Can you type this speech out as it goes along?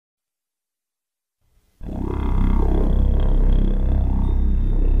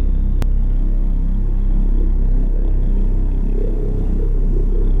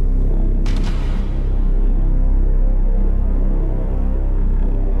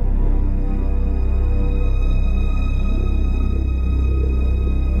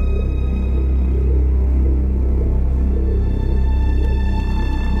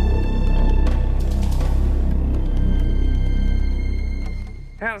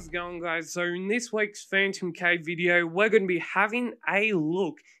how's it going, guys? So in this week's Phantom Cave video, we're going to be having a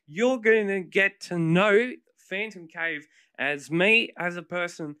look. You're going to get to know Phantom Cave as me, as a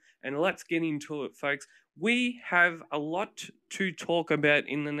person, and let's get into it, folks. We have a lot to talk about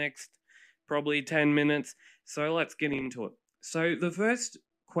in the next probably 10 minutes, so let's get into it. So the first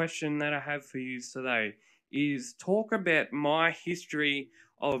question that I have for you today is talk about my history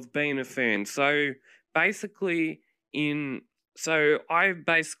of being a fan. So basically, my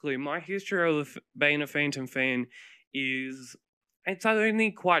history of being a Phantom fan is, it's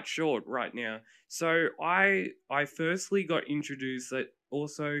only quite short right now. So I firstly got introduced, that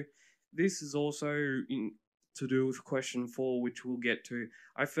also, this is also to do with question 4, which we'll get to.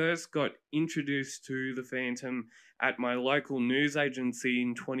 I first got introduced to the Phantom at my local news agency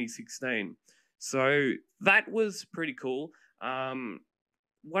in 2016. So that was pretty cool.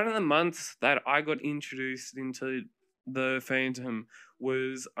 One of the months that I got introduced into the Phantom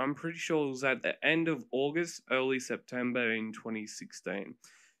was, I'm pretty sure it was at the end of August, early September in 2016.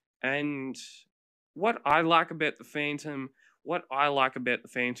 And what I like about the Phantom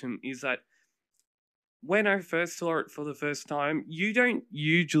is that when I first saw it for the first time, you don't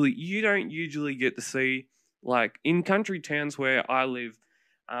usually get to see, like in country towns where I live,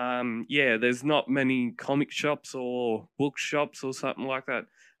 there's not many comic shops or bookshops or something like that.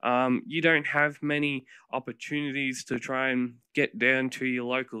 You don't have many opportunities to try and get down to your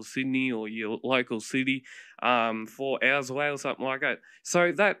local Sydney or your local city 4 hours away or something like that.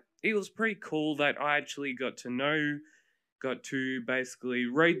 So that it was pretty cool that I actually got to basically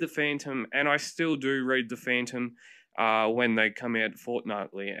read the Phantom, and I still do read the Phantom when they come out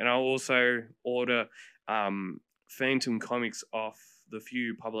fortnightly. And I also order Phantom comics off the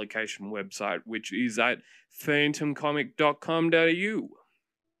Few publication website, which is at phantomcomic.com.au.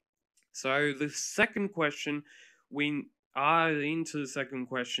 So the second question, we are into the second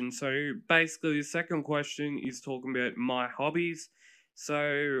question. So basically the second question is talking about my hobbies.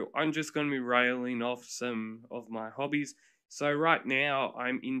 So I'm just going to be railing off some of my hobbies. So right now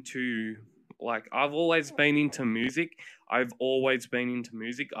I'm into, I've always been into music. I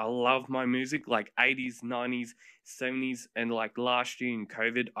love my music, like 80s, 90s, 70s, and like last year in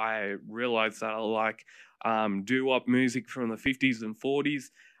COVID, I realized that I like doo-wop music from the 50s and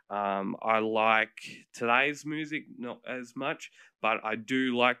 40s. I like today's music, not as much, but I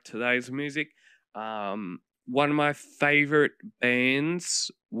do like today's music. One of my favorite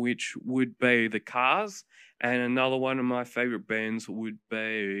bands, which would be The Cars, and another one of my favorite bands would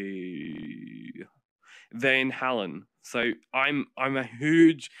be Van Halen. So I'm a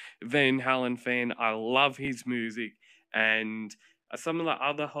huge Van Halen fan. I love his music, and some of the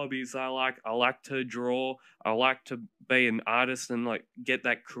other hobbies I like to draw. I like to be an artist and like get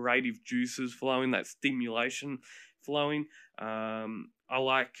that creative juices flowing, that stimulation flowing. I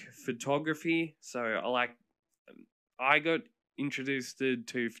like photography, so I got introduced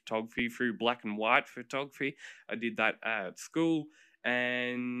to photography through black and white photography. I did that at school,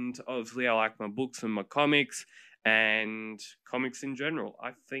 and obviously I like my books and my comics and comics in general.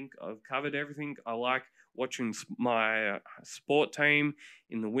 I think I've covered everything. I like watching my sport team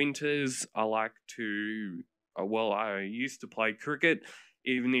in the winters. I like to, I used to play cricket.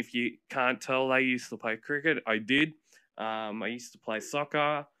 Even if you can't tell I used to play cricket, I did. I used to play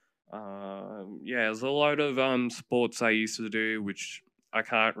soccer. There's a lot of sports I used to do, which I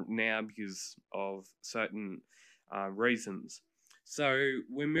can't now because of certain reasons. So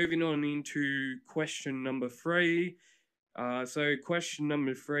we're moving on into question number 3. So question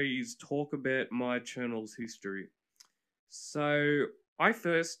number 3 is talk about my channel's history. So I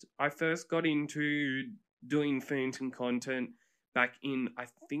first got into doing Phantom content back in, I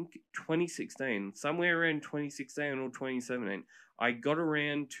think, 2016, somewhere around 2016 or 2017. I got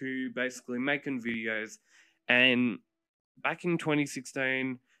around to basically making videos, and back in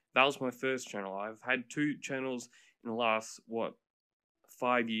 2016, that was my first channel. I've had 2 channels in the last,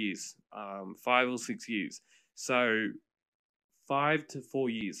 5 years, 5 or 6 years. So 5 to 4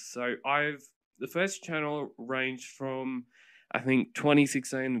 years. So the first channel ranged from, I think,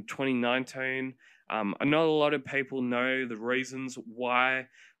 2016 to 2019. I know a lot of people know the reasons why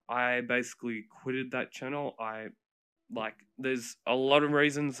I basically quitted that channel. There's a lot of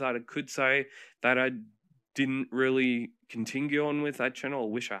reasons that I could say that I didn't really continue on with that channel. I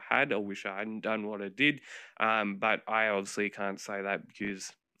wish I hadn't done what I did. But I obviously can't say that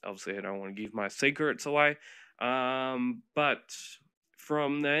because obviously I don't want to give my secrets away. But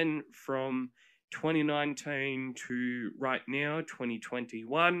from 2019 to right now,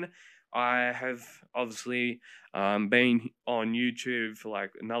 2021, I have obviously been on YouTube for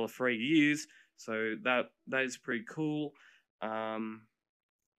like another 3 years. So that is pretty cool.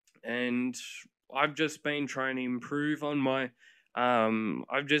 and I've just been trying to improve on my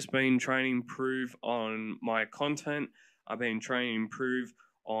content. I've been trying to improve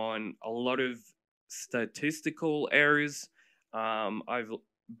on a lot of statistical areas. I've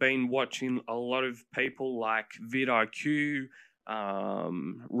been watching a lot of people like vidIQ,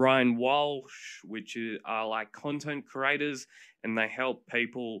 Ryan Walsh, which are like content creators, and they help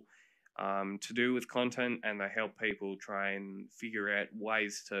people to do with content, and they help people try and figure out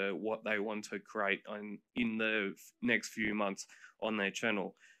ways to what they want to create in the next few months on their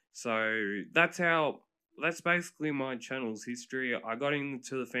channel. So that's basically my channel's history. I got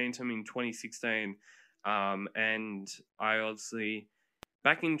into the Phantom in 2016, and I obviously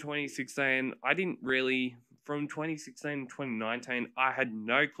back in 2016 I didn't really. From 2016 to 2019, I had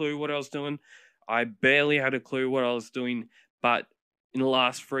no clue what I was doing. I barely had a clue what I was doing, but in the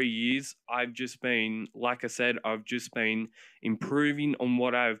last 3 years, I've just been, like I said, I've just been improving on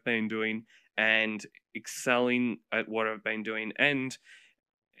what I've been doing and excelling at what I've been doing. And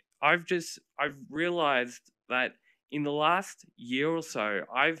I've realized that in the last year or so,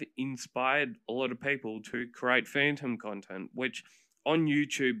 I've inspired a lot of people to create Phantom content, which on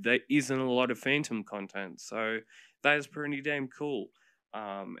YouTube, there isn't a lot of Phantom content. So that is pretty damn cool.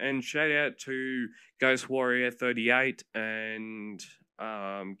 And shout out to Ghost Warrior 38 and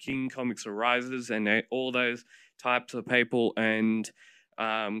King Comics Arises and all those types of people, and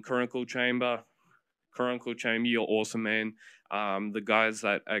Chronicle Chamber. Chronicle Chamber, you're awesome, man. The guys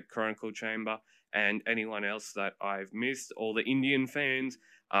at Chronicle Chamber and anyone else that I've missed, all the Indian fans,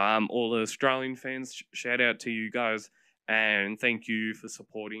 all the Australian fans, shout out to you guys. And thank you for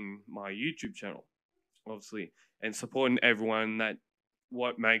supporting my YouTube channel, obviously, and supporting everyone that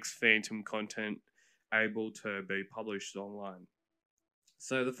what makes Phantom content able to be published online.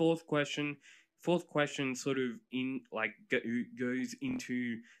 So the fourth question sort of goes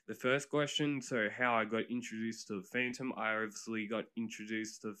into the first question. So how I got introduced to the Phantom. I obviously got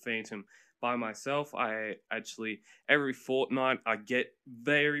introduced to the Phantom by myself. I actually, every fortnight, I get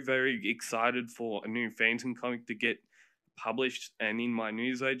very, very excited for a new Phantom comic to get published and in my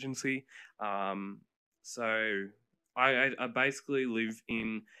news agency. So I basically live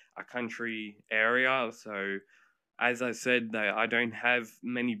in a country area, so as I said, I don't have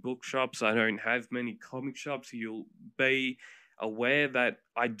many bookshops. I don't have many comic shops. You'll be aware that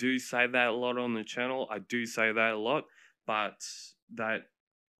I do say that a lot on the channel. I do say that a lot, but that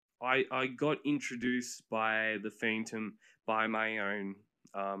I got introduced by the Phantom by my own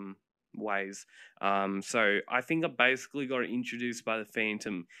ways. So I think I basically got introduced by the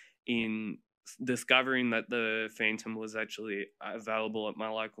Phantom in discovering that the Phantom was actually available at my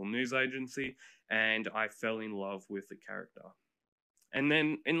local news agency, and I fell in love with the character. And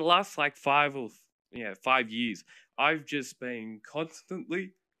then in the last like 5 years, I've just been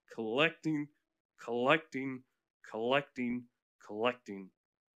constantly collecting.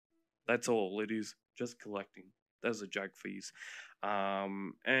 That's all it is, just collecting. That's a joke for you.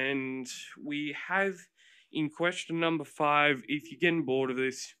 And we have in question number 5, if you're getting bored of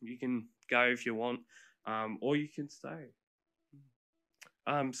this, you can go if you want, or you can stay.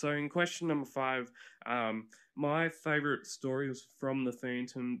 So in question number 5, my favorite stories from the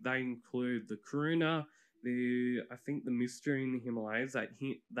Phantom, they include the Karuna, I think the Mystery in the Himalayas, that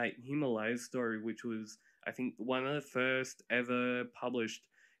Himalayas story, which was, I think, one of the first ever published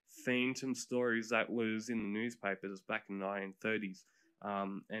Phantom stories that was in the newspapers back in the 1930s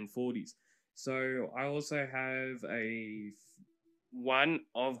and 40s. So I also have one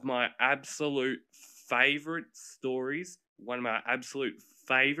of my absolute favorite stories, one of my absolute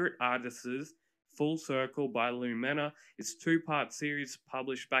favorite artists, Full Circle by Lumena. It's a 2-part series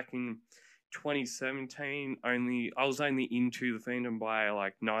published back in 2017. I was only into the Phantom by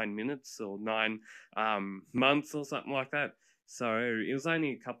like 9 minutes or 9 months or something like that. So it was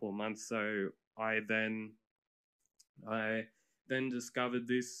only a couple of months. So I then discovered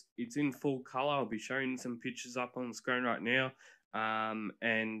this. It's in full color. I'll be showing some pictures up on the screen right now.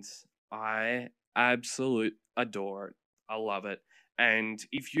 And I absolutely adore it. I love it. And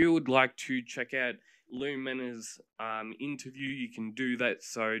if you would like to check out Lumena's interview, you can do that.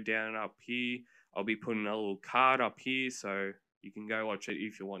 So down up here, I'll be putting a little card up here, so you can go watch it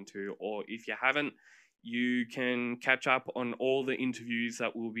if you want to, or if you haven't, you can catch up on all the interviews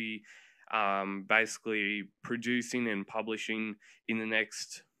that we'll be basically producing and publishing in the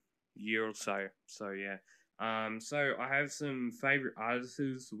next year or so. So yeah. So I have some favorite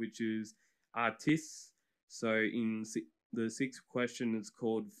artists, which is artists. So in the 6th question is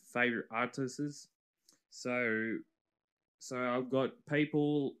called favorite artists. So I've got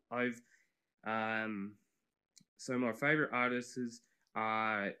people so my favorite artists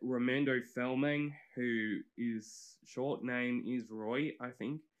Ramando Felming, who is short name is Roy, I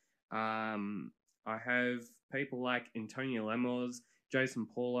think. I have people like Antonio Lemos, Jason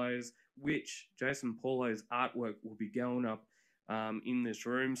Paulos, which Jason Paulo's artwork will be going up in this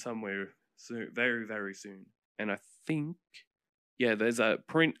room somewhere soon, very, very soon. And I think, yeah, there's a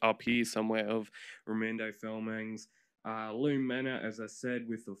print up here somewhere of Ramando Felming's Loom Manor, as I said,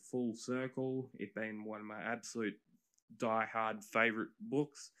 with the full circle, it being one of my absolute die-hard favourite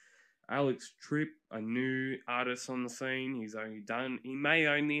books. Alex Tripp, a new artist on the scene. He may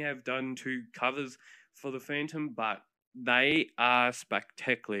only have done 2 covers for the Phantom, but they are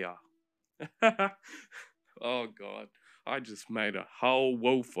spectacular. Oh god, I just made a whole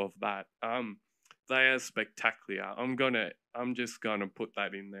wolf of that. They are spectacular. I'm just gonna put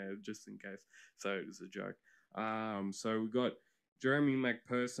that in there just in case. So it was a joke. So we got Jeremy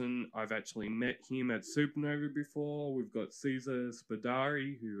McPherson. I've actually met him at Supernova before. We've got Caesar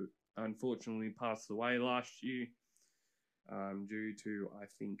Spadari, who unfortunately passed away last year due to, I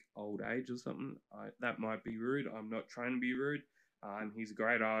think, old age or something. That might be rude. I'm not trying to be rude. He's a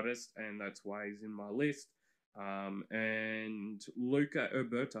great artist, and that's why he's in my list. And Luca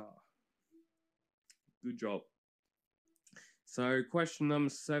Urberta. Good job. So question number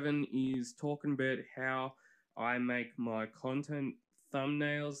 7 is talking about how I make my content,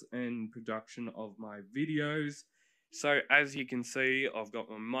 thumbnails, and production of my videos. So as you can see, I've got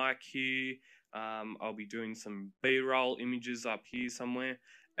my mic here. I'll be doing some B-roll images up here somewhere.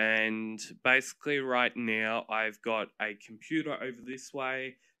 And basically right now I've got a computer over this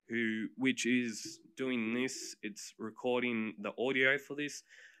way which is doing this. It's recording the audio for this.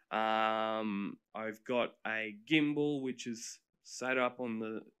 I've got a gimbal which is set up on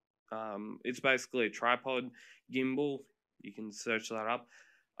the it's basically a tripod gimbal. You can search that up.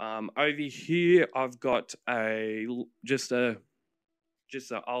 Over here I've got just an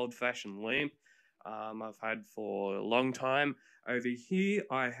old-fashioned lamp I've had for a long time. Over here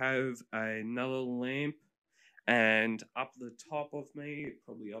I have another lamp, and up the top of me,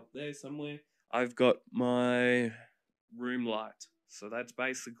 probably up there somewhere, I've got my room light. So that's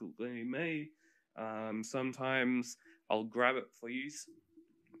basically me. Sometimes I'll grab it for you.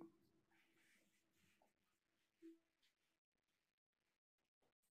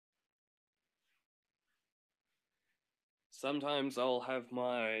 Sometimes I'll have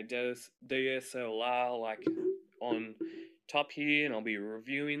my DSLR like on top here, and I'll be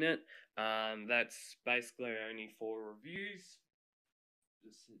reviewing it. That's basically only for reviews.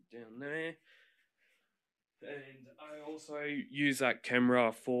 Just sit down there. And I also use that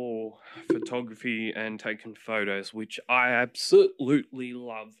camera for photography and taking photos, which I absolutely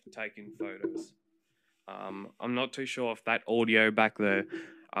love taking photos. I'm not too sure if that audio back there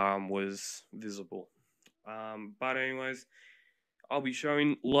was visible. But anyways, I'll be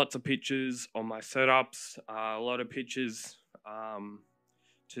showing lots of pictures on my setups, a lot of pictures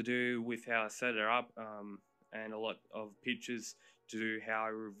to do with how I set it up, and a lot of pictures to do how I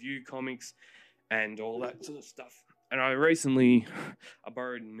review comics and all that sort of stuff. And I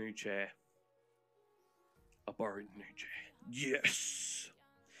borrowed a new chair. Yes!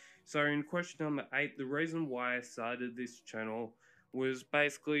 So in question number 8, the reason why I started this channel was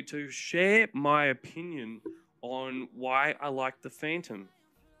basically to share my opinion on why I like the Phantom.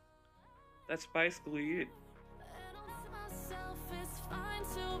 That's basically it.